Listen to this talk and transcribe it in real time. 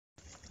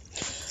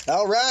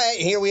All right,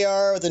 here we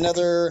are with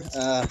another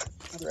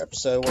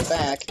episode. We're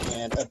back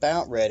and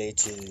about ready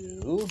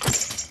to...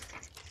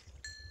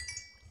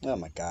 Oh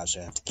my gosh,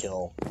 I have to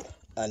kill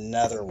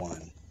another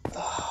one.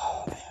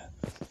 Oh, man.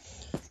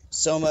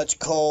 So much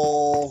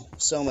coal,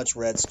 so much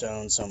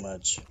redstone, so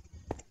much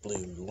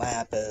blue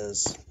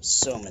lapis,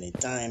 so many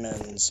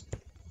diamonds.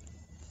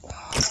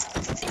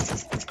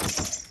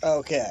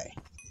 Okay.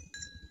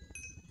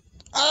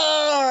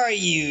 Are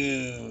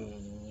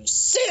you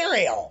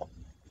cereal?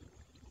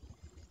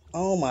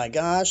 Oh my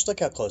gosh,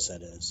 look how close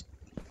that is.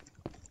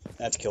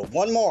 I have to kill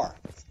one more.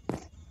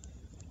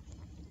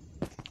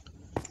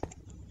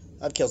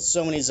 I've killed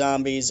so many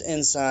zombies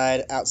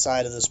inside,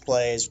 outside of this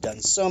place,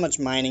 done so much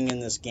mining in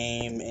this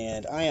game,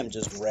 and I am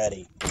just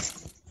ready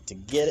to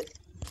get it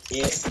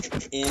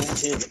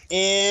into the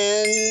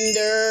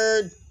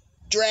Ender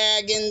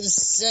Dragon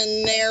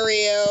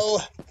scenario,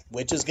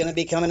 which is going to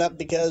be coming up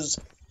because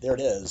there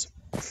it is.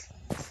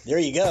 There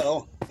you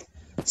go.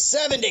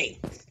 70!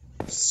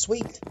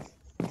 Sweet.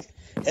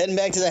 Heading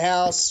back to the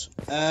house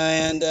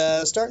and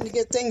starting to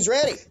get things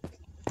ready.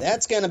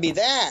 That's going to be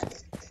that.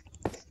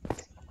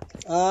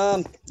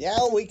 Yeah,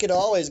 we could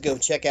always go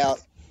check out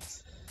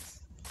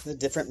the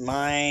different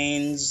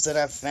mines that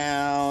I've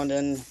found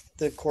and,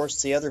 of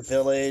course, the other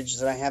village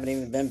that I haven't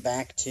even been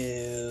back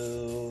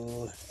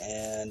to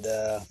and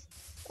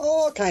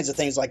all kinds of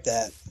things like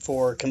that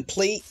for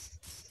complete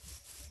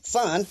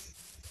fun.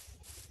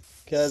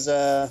 Because,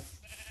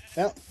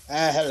 well,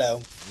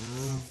 hello.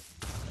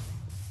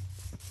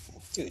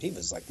 Dude, he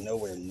was like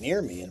nowhere near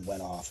me and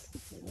went off.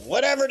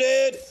 Whatever,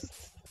 dude.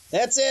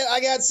 That's it. I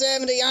got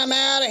 70. I'm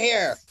out of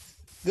here.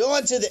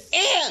 Going to the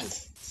end.